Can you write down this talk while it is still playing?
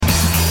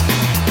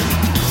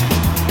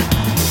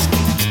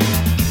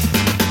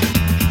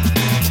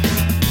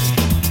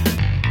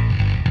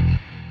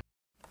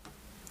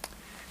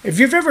If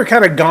you've ever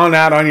kind of gone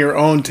out on your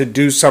own to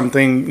do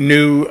something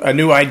new, a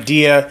new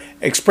idea,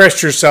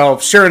 express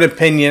yourself, share an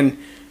opinion,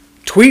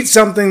 tweet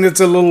something that's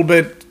a little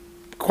bit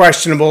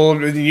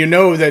questionable, you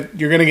know that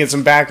you're going to get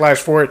some backlash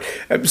for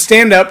it,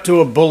 stand up to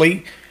a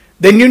bully,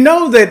 then you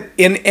know that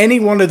in any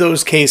one of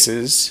those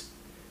cases,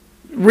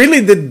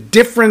 really the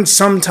difference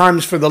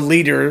sometimes for the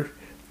leader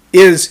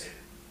is,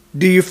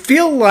 do you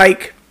feel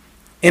like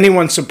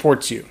anyone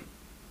supports you?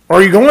 Or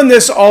are you going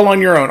this all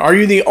on your own? Are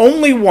you the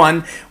only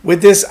one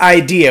with this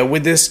idea,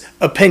 with this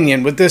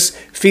opinion, with this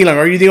feeling?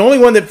 Are you the only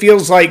one that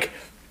feels like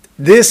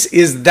this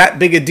is that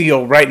big a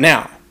deal right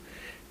now?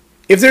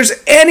 If there's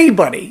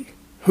anybody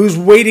who's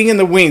waiting in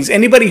the wings,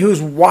 anybody who's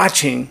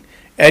watching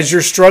as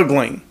you're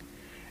struggling,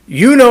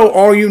 you know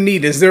all you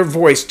need is their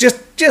voice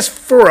just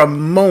for a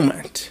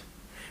moment.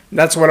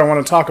 That's what I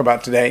want to talk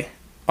about today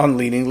on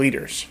Leading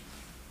Leaders.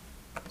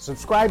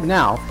 Subscribe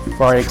now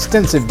for our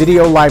extensive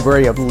video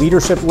library of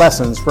leadership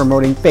lessons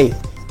promoting faith,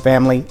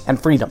 family,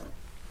 and freedom.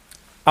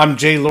 I'm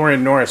J.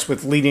 Loren Norris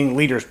with Leading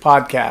Leaders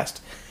Podcast.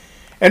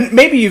 And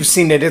maybe you've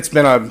seen it. It's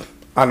been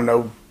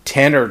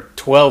 10 or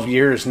 12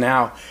 years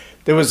now.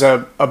 There was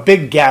a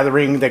big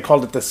gathering. They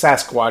called it the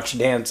Sasquatch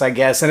Dance, I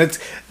guess. And it's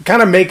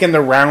kind of making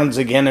the rounds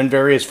again in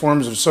various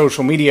forms of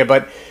social media.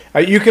 But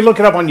you can look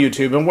it up on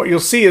YouTube. And what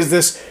you'll see is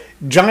this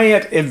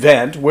giant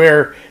event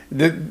where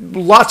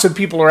lots of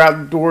people are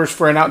outdoors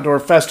for an outdoor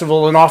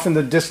festival, and off in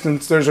the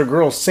distance there's a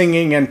girl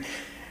singing, and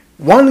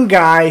one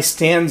guy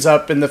stands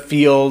up in the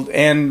field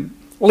and,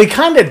 well, he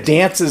kind of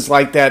dances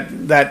like that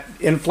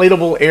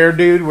inflatable air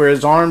dude where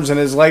his arms and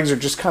his legs are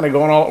just kind of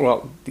going all,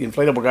 well, the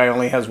inflatable guy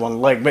only has one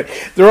leg, but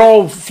they're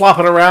all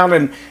flopping around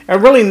and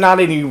really not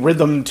any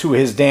rhythm to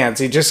his dance.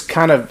 He just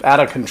kind of out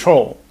of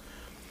control.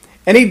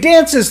 And he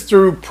dances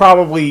through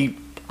probably,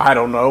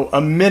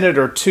 a minute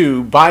or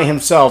two by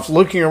himself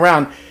looking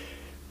around.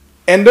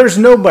 And there's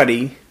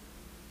nobody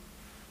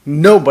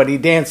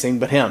dancing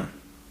but him.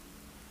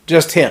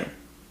 Just him.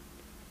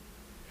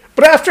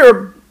 But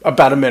after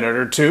about a minute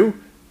or two,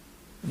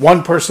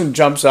 one person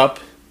jumps up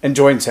and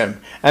joins him.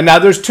 And now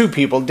there's two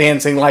people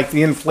dancing like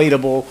the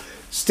inflatable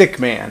stick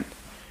man.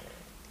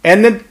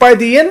 And then by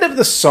the end of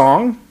the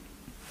song,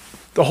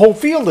 the whole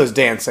field is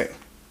dancing.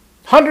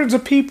 Hundreds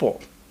of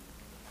people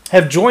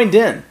have joined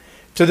in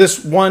to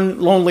this one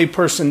lonely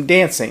person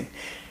dancing.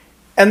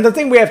 And the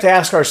thing we have to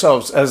ask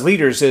ourselves as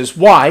leaders is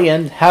why,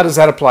 and how does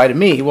that apply to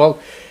me? Well,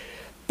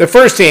 the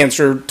first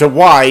answer to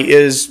why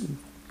is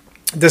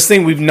this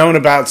thing we've known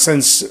about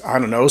since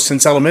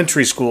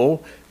elementary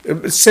school,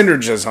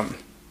 synergism.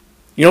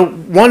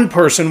 One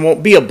person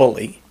won't be a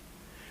bully,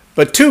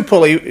 but two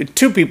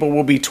people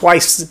will be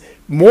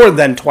more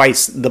than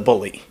twice the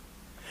bully.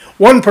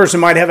 One person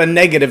might have a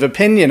negative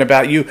opinion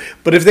about you,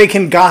 but if they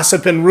can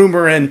gossip and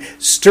rumor and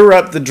stir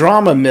up the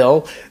drama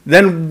mill,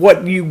 then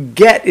what you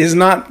get is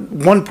not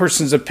one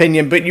person's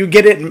opinion, but you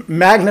get it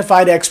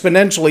magnified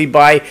exponentially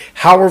by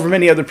however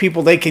many other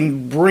people they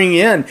can bring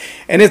in.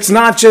 And it's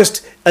not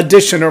just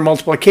addition or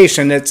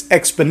multiplication, it's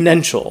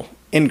exponential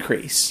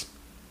increase.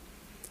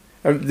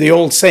 The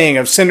old saying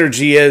of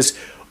synergy is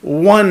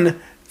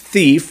one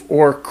thief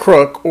or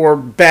crook or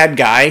bad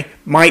guy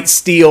might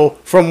steal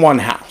from one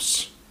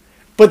house.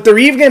 But they're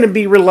even going to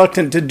be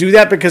reluctant to do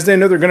that because they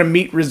know they're going to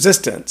meet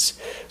resistance.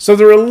 So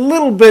they're a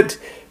little bit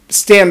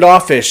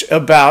standoffish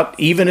about,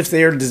 even if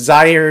their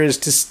desire is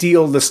to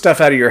steal the stuff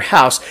out of your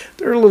house,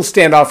 they're a little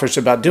standoffish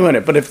about doing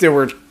it. But if there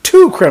were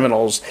two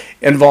criminals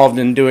involved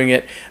in doing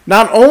it,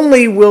 not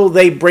only will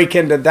they break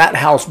into that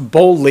house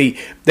boldly,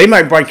 they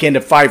might break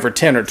into 5 or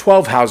 10 or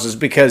 12 houses,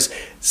 because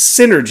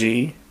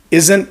synergy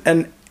isn't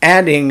an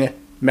adding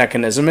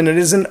mechanism and it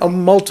isn't a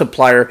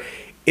multiplier.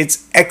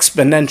 It's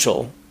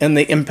exponential in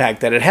the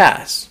impact that it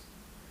has.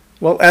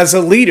 Well, as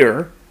a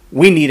leader,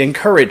 we need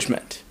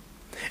encouragement.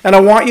 And I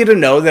want you to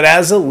know that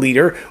as a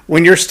leader,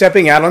 when you're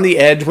stepping out on the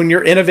edge, when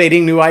you're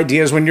innovating new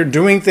ideas, when you're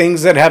doing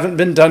things that haven't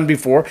been done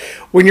before,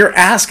 when you're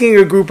asking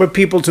a group of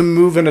people to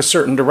move in a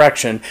certain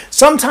direction,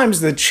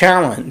 sometimes the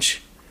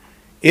challenge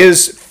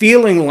is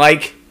feeling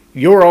like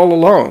you're all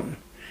alone.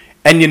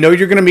 And you're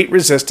going to meet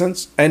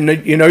resistance, and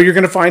you're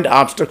going to find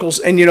obstacles,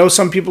 and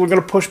some people are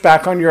going to push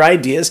back on your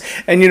ideas,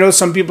 and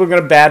some people are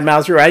going to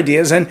badmouth your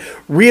ideas, and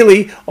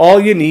really all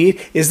you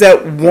need is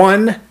that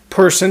one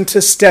person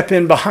to step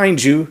in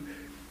behind you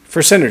for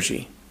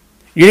synergy.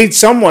 You need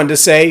someone to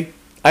say,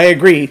 I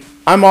agree,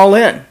 I'm all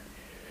in.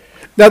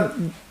 Now,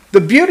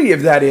 the beauty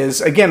of that is,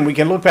 again, we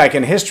can look back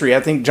in history. I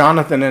think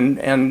Jonathan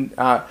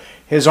and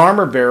his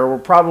armor bearer were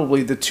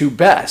probably the two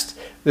best.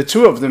 The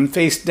two of them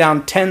faced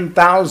down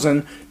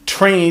 10,000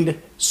 trained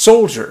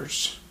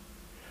soldiers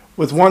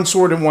with one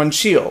sword and one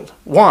shield.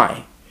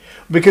 Why?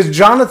 Because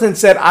Jonathan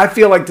said, I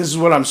feel like this is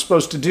what I'm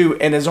supposed to do.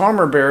 And his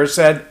armor bearer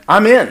said,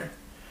 I'm in.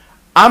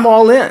 I'm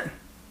all in.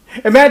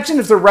 Imagine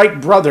if the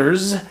Wright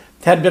brothers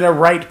had been a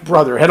Wright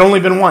brother, had only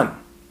been one.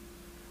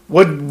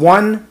 Would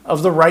one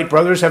of the Wright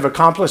brothers have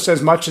accomplished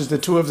as much as the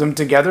two of them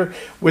together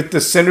with the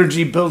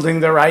synergy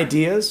building their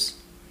ideas?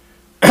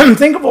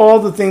 Think of all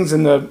the things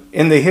in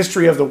the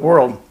history of the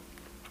world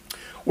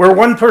where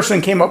one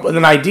person came up with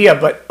an idea,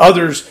 but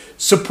others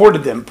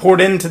supported them,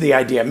 poured into the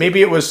idea.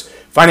 Maybe it was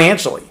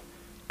financially.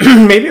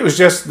 Maybe it was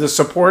just the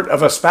support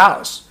of a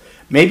spouse.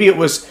 Maybe it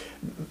was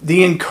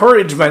the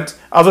encouragement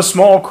of a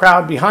small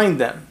crowd behind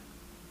them.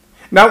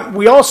 Now,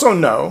 we also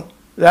know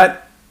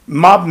that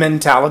mob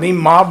mentality,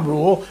 mob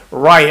rule,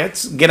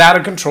 riots get out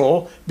of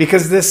control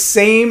because this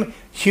same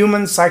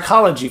human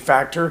psychology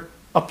factor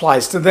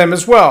applies to them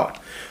as well.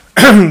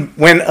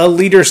 When a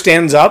leader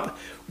stands up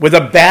with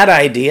a bad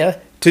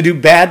idea to do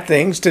bad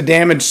things, to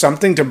damage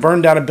something, to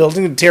burn down a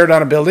building, to tear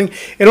down a building,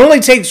 it only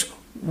takes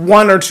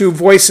one or two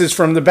voices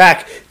from the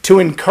back to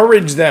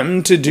encourage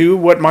them to do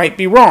what might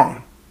be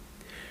wrong.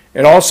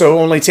 It also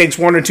only takes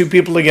one or two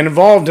people to get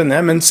involved in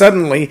them, and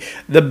suddenly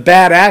the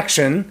bad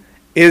action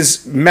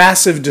is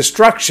massive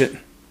destruction.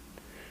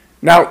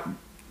 Now,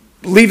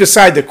 leave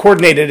aside the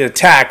coordinated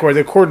attack or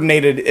the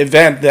coordinated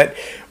event that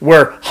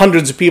where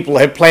hundreds of people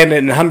have planned it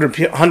and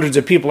hundreds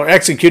of people are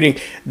executing,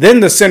 then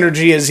the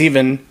synergy is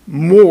even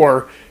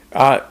more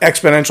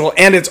exponential,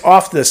 and it's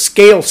off the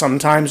scale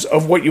sometimes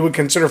of what you would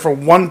consider for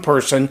one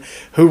person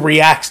who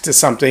reacts to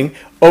something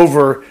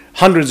over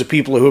hundreds of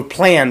people who have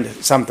planned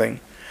something.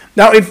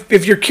 Now,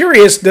 if you're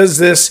curious, does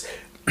this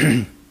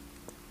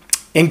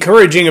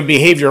encouraging of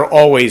behavior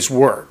always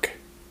work?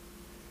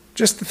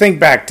 Just to think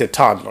back to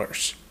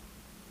toddlers.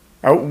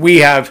 We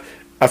have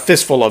a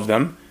fistful of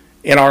them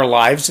in our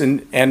lives,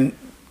 and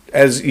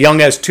as young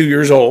as 2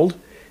 years old.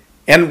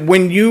 And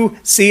when you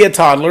see a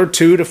toddler,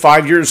 2 to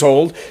 5 years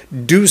old,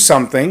 do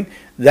something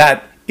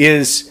that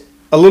is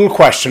a little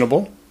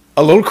questionable,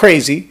 a little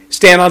crazy,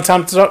 stand on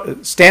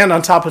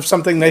top of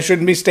something they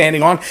shouldn't be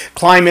standing on,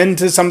 climb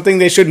into something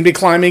they shouldn't be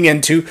climbing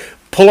into,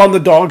 pull on the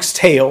dog's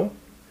tail,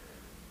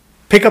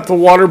 pick up the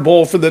water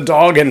bowl for the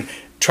dog and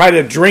try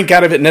to drink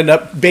out of it and end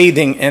up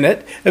bathing in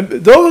it.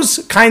 Those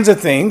kinds of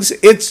things,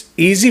 it's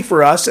easy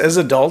for us as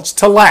adults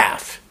to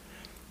laugh,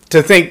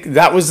 to think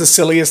that was the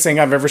silliest thing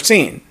I've ever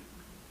seen.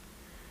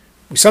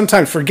 We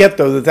sometimes forget,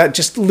 though, that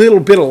just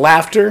little bit of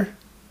laughter,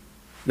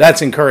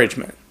 that's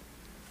encouragement.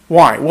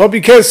 Why? Well,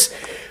 because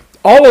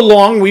all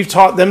along we've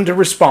taught them to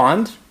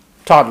respond,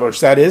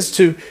 toddlers that is,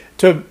 to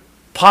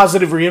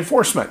positive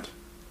reinforcement.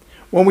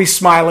 When we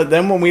smile at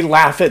them, when we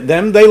laugh at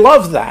them, they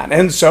love that.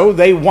 And so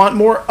they want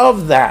more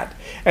of that.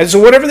 And so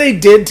whatever they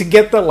did to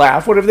get the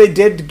laugh, whatever they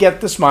did to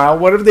get the smile,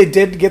 whatever they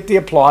did to get the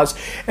applause,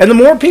 and the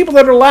more people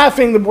that are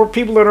laughing, the more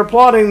people that are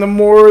applauding, the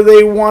more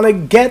they want to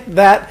get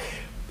that,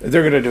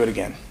 they're going to do it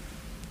again.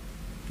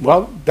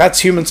 Well, that's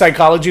human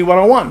psychology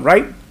 101,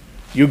 right?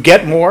 You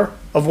get more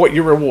of what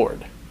you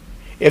reward.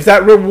 If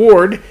that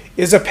reward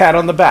is a pat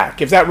on the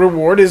back, if that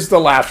reward is the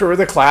laughter or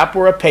the clap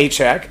or a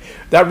paycheck,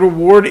 that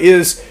reward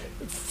is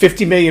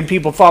 50 million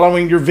people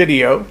following your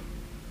video,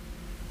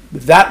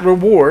 that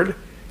reward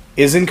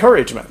is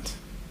encouragement.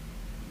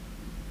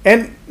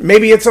 And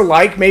maybe it's a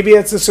like, maybe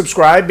it's a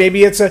subscribe,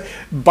 maybe it's a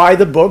buy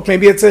the book,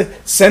 maybe it's a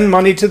send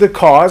money to the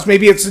cause,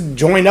 maybe it's a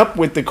join up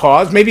with the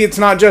cause, maybe it's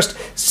not just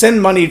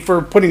send money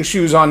for putting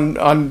shoes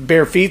on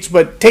bare feet,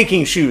 but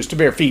taking shoes to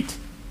bare feet.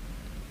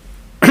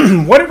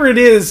 Whatever it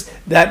is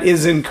that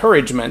is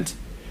encouragement,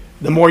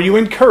 the more you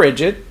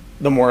encourage it,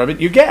 the more of it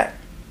you get.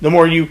 The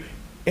more you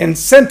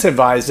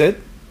incentivize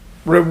it,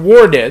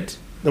 reward it,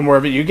 the more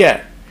of it you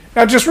get.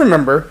 Now just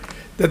remember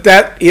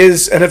that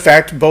is an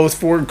effect both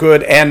for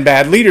good and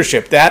bad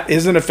leadership. That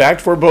is an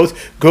effect for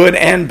both good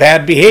and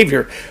bad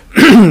behavior.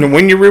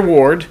 When you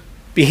reward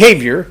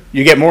behavior,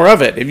 you get more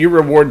of it. If you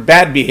reward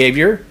bad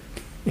behavior,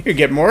 you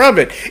get more of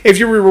it. If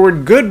you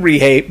reward good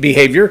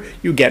behavior,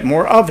 you get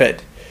more of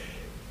it.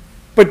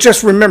 But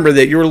just remember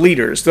that your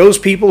leaders, those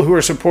people who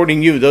are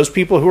supporting you, those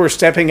people who are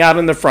stepping out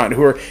in the front,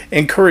 who are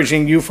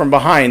encouraging you from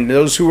behind,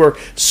 those who are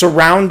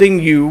surrounding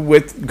you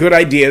with good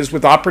ideas,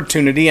 with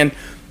opportunity, and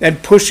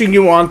pushing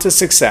you on to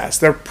success.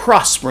 They're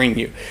prospering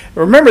you.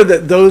 Remember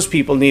that those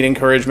people need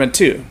encouragement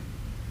too.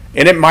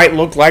 And it might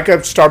look like a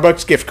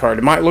Starbucks gift card.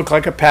 It might look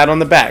like a pat on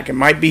the back. It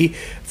might be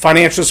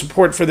financial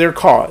support for their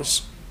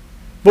cause.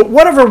 But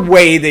whatever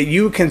way that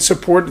you can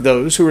support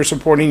those who are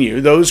supporting you,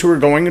 those who are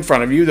going in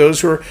front of you,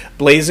 those who are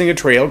blazing a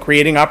trail,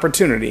 creating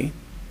opportunity,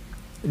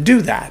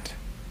 do that.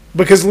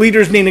 Because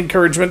leaders need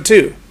encouragement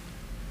too.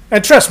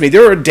 And trust me,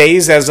 there are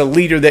days as a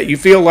leader that you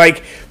feel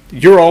like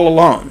you're all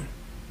alone.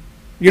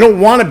 You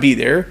don't want to be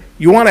there.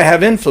 You want to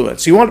have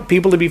influence. You want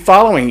people to be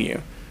following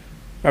you.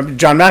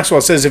 John Maxwell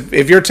says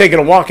if you're taking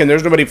a walk and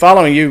there's nobody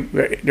following you,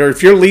 or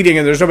if you're leading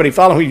and there's nobody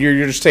following you,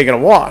 you're just taking a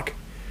walk.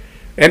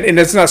 And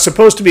it's not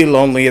supposed to be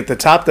lonely at the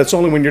top. That's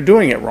only when you're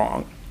doing it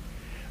wrong.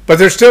 But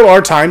there still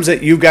are times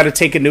that you've got to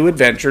take a new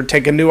adventure,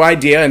 take a new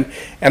idea,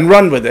 and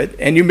run with it.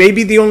 And you may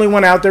be the only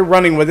one out there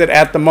running with it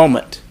at the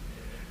moment.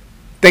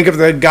 Think of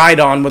the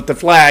guidon with the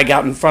flag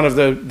out in front of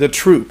the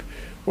troop,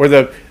 or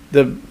they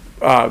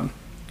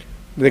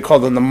call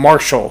them the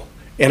marshal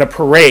in a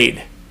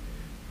parade.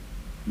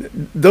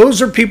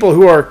 Those are people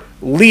who are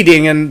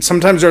leading, and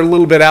sometimes they're a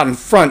little bit out in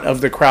front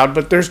of the crowd,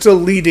 but they're still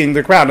leading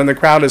the crowd, and the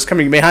crowd is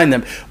coming behind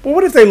them. But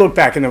what if they look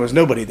back and there was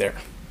nobody there?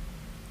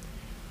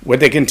 Would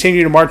they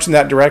continue to march in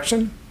that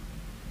direction?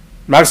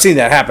 I've seen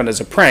that happen as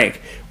a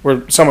prank,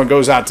 where someone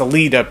goes out to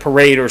lead a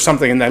parade or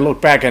something, and they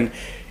look back and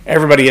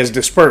everybody has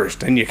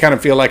dispersed, and you kind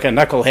of feel like a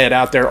knucklehead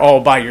out there all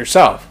by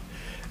yourself.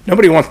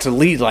 Nobody wants to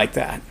lead like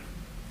that.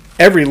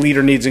 Every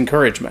leader needs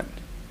encouragement.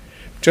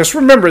 Just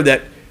remember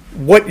that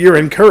what you're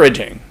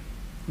encouraging,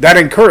 that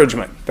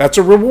encouragement, that's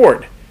a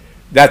reward.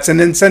 That's an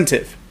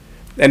incentive.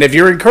 And if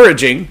you're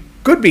encouraging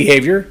good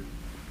behavior,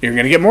 you're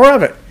going to get more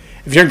of it.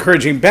 If you're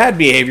encouraging bad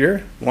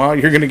behavior, well,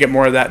 you're going to get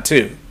more of that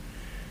too.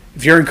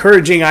 If you're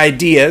encouraging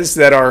ideas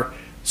that are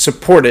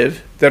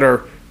supportive, that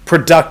are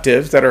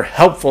productive, that are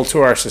helpful to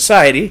our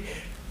society,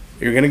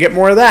 you're going to get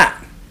more of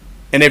that.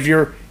 And if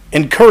you're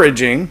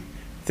encouraging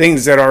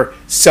things that are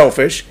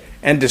selfish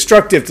and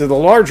destructive to the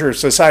larger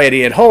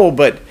society at whole,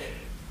 but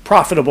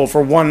profitable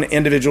for one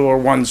individual or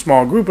one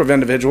small group of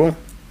individual,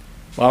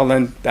 well,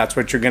 then that's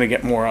what you're going to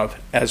get more of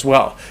as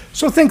well.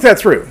 So think that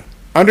through.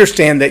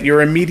 Understand that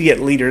your immediate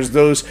leaders,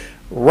 those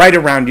right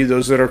around you,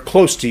 those that are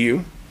close to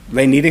you,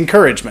 they need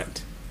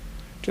encouragement.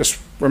 Just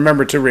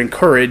remember to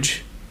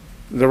encourage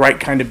the right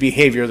kind of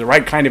behavior, the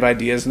right kind of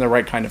ideas, and the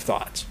right kind of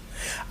thoughts.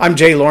 I'm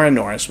J. Loren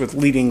Norris with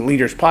Leading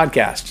Leaders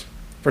Podcast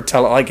for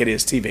Tell It Like It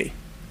Is TV.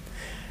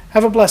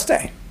 Have a blessed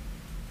day.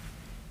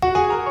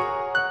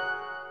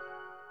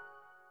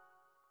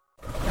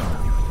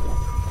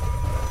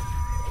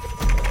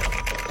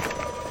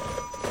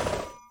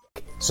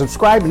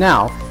 Subscribe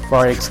now for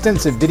our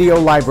extensive video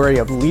library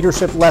of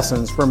leadership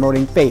lessons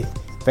promoting faith,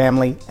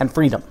 family, and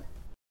freedom.